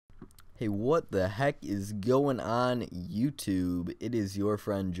Hey, what the heck is going on, YouTube? It is your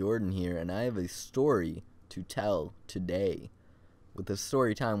friend Jordan here, and I have a story to tell today with the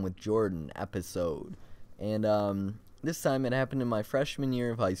Story Time with Jordan episode. And this time it happened in my freshman year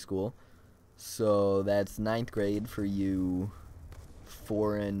of high school, so that's ninth grade for you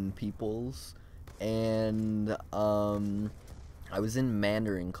foreign peoples. And I was in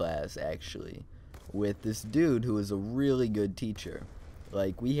Mandarin class, actually, with this dude who was a really good teacher.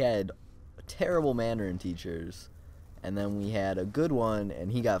 Like, we had terrible Mandarin teachers, and then we had a good one,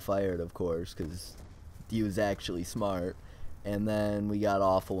 and he got fired, of course, because he was actually smart. And then we got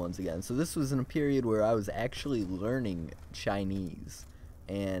awful ones again. So this was in a period where I was actually learning Chinese,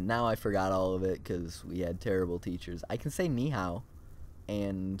 and now I forgot all of it because we had terrible teachers. I can say ni hao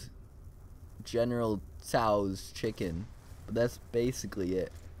and General Tso's chicken, but that's basically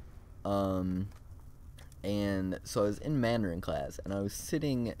it. And so I was in Mandarin class, and I was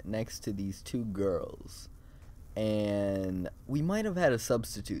sitting next to these two girls, and we might have had a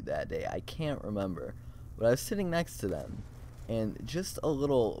substitute that day, I can't remember, but I was sitting next to them. And just a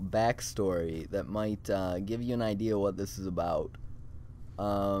little backstory that might give you an idea what this is about.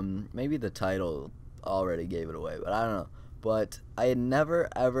 Maybe the title already gave it away, but I don't know. But I had never,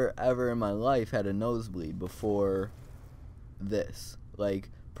 ever in my life had a nosebleed before this. Like,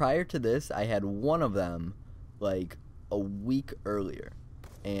 prior to this, I had one of them, like, a week earlier.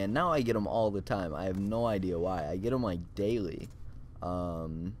 And now I get them all the time. I have no idea why. I get them, like, daily.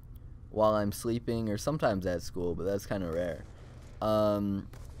 While I'm sleeping, or sometimes at school, but that's kind of rare.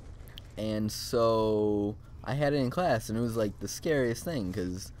 And so I had it in class, and it was like the scariest thing,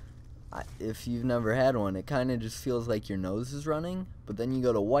 because if you've never had one, it kind of just feels like your nose is running, but then you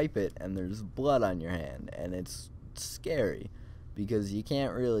go to wipe it, and there's blood on your hand, and it's scary, because you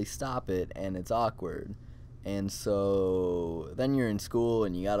can't really stop it, and it's awkward. And so then you're in school,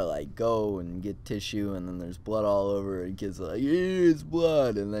 and you gotta like go and get tissue, and then there's blood all over, and kids are like, yeah, it's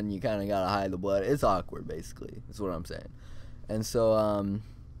blood, and then you kind of gotta hide the blood. It's awkward, basically, is what I'm saying. And so,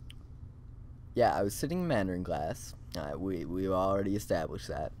 yeah, I was sitting in Mandarin class. We've already established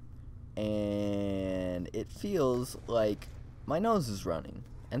that. And it feels like my nose is running.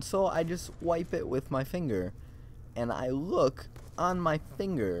 And so I just wipe it with my finger. And I look on my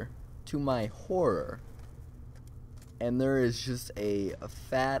finger, to my horror, and there is just a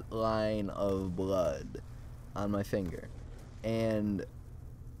fat line of blood on my finger. And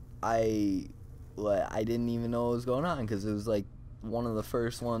I didn't even know what was going on, because it was like one of the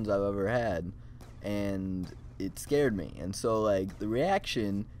first ones I've ever had, and it scared me. And so, like, the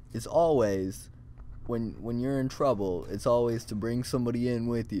reaction is always, when you're in trouble, it's always to bring somebody in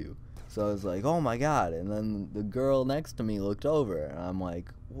with you. So I was like, oh my god. And then the girl next to me looked over, and I'm like,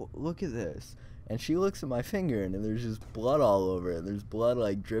 look at this. And she looks at my finger, and there's just blood all over it. There's blood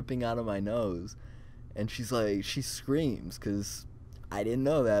like dripping out of my nose. And she's like, she screams, because I didn't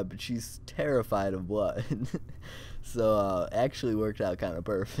know that, but she's terrified of blood. So actually worked out kind of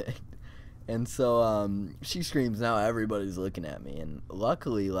perfect. And so she screams, now everybody's looking at me. And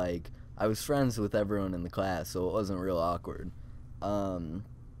luckily, like, I was friends with everyone in the class, so it wasn't real awkward.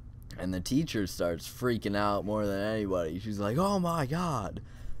 And the teacher starts freaking out more than anybody. She's like, oh my god.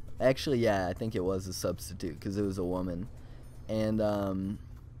 Actually, yeah, I think it was a substitute, because it was a woman. And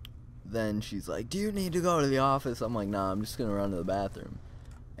then she's like, do you need to go to the office? I'm like, nah, I'm just gonna run to the bathroom.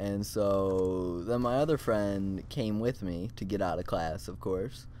 And so then my other friend came with me to get out of class, of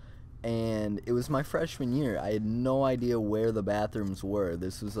course. And it was my freshman year. I had no idea where the bathrooms were.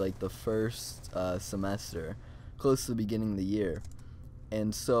 This was like the first semester, close to the beginning of the year.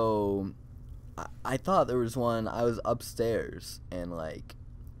 And so I thought there was one. I was upstairs, and like,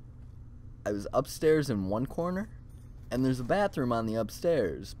 I was upstairs in one corner, and there's a bathroom on the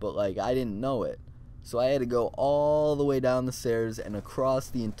upstairs, but like, I didn't know it. So I had to go all the way down the stairs and across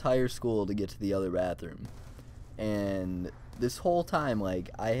the entire school to get to the other bathroom. And this whole time, like,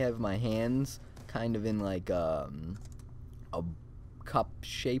 I have my hands kind of in like a cup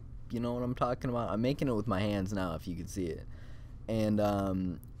shape, you know what I'm talking about? I'm making it with my hands now, if you could see it. And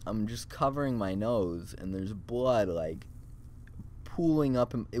I'm just covering my nose, and there's blood like pooling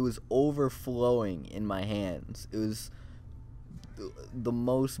up, and it was overflowing in my hands. It was the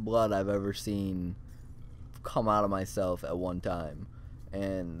most blood I've ever seen come out of myself at one time.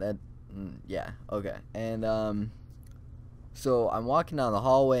 And that, yeah, okay. And so I'm walking down the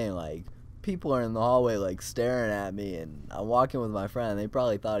hallway, and like, people are in the hallway like staring at me, and I'm walking with my friend. They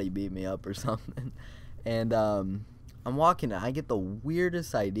probably thought he beat me up or something. And I'm walking, and I get the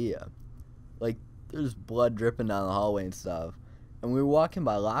weirdest idea. Like, there's blood dripping down the hallway and stuff, and we were walking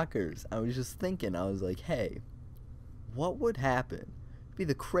by lockers. I was just thinking, I was like, hey, what would happen be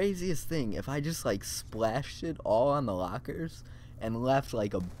the craziest thing if I just like splashed it all on the lockers and left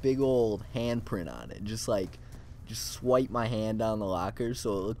like a big old handprint on it. Just swipe my hand on the lockers so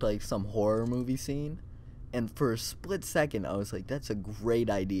it looked like some horror movie scene. And for a split second, I was like, that's a great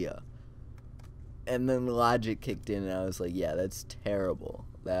idea. And then logic kicked in, and I was like, yeah, that's terrible.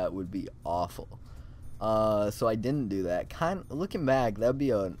 That would be awful. So I didn't do that. Looking back, that would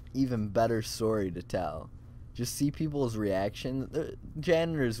be an even better story to tell. Just see people's reaction. The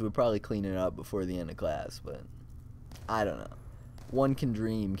janitors would probably clean it up before the end of class, but I don't know. One can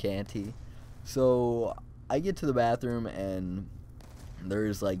dream, can't he? So I get to the bathroom, and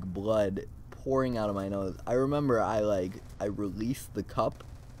there's like blood pouring out of my nose. I remember I released the cup,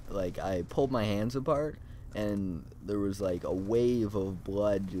 like I pulled my hands apart, and there was like a wave of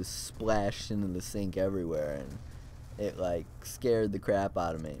blood just splashed into the sink everywhere, and it like scared the crap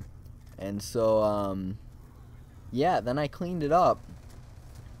out of me. And so yeah, then I cleaned it up.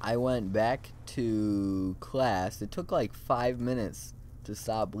 I went back to class. It took like 5 minutes to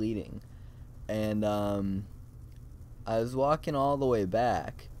stop bleeding, and I was walking all the way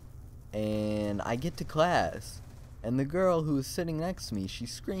back, and I get to class, and the girl who was sitting next to me, she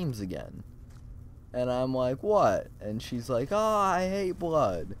screams again. And I'm like, what? And she's like, oh, I hate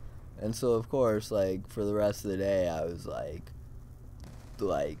blood. And so, of course, like, for the rest of the day, I was like,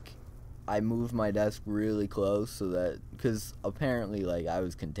 I moved my desk really close so that, because apparently, like, I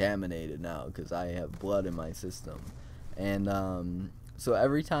was contaminated now because I have blood in my system. And, so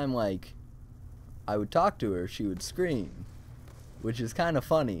every time, like, I would talk to her, she would scream, which is kind of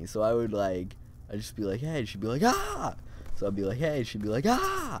funny. So I would like, I'd just be like, hey, she'd be like, ah! So I'd be like, hey, she'd be like,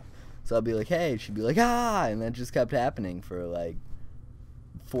 ah! So I'd be like, hey, she'd be like, ah! And that just kept happening for like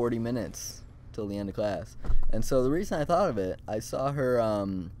 40 minutes till the end of class. And so the reason I thought of it, I saw her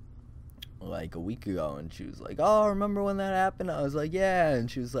like a week ago, and she was like, oh, remember when that happened? I was like, yeah.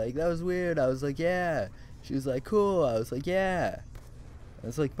 And she was like, that was weird. I was like, yeah. She was like, cool. I was like, yeah. I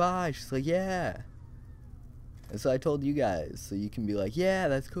was like, bye. She's like, yeah. And so I told you guys, so you can be like, yeah,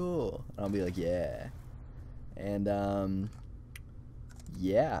 that's cool. And I'll be like, yeah. And,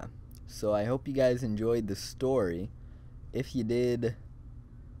 yeah. So I hope you guys enjoyed the story. If you did,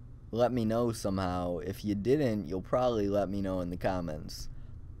 let me know somehow. If you didn't, you'll probably let me know in the comments.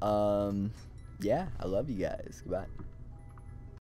 Yeah, I love you guys. Goodbye.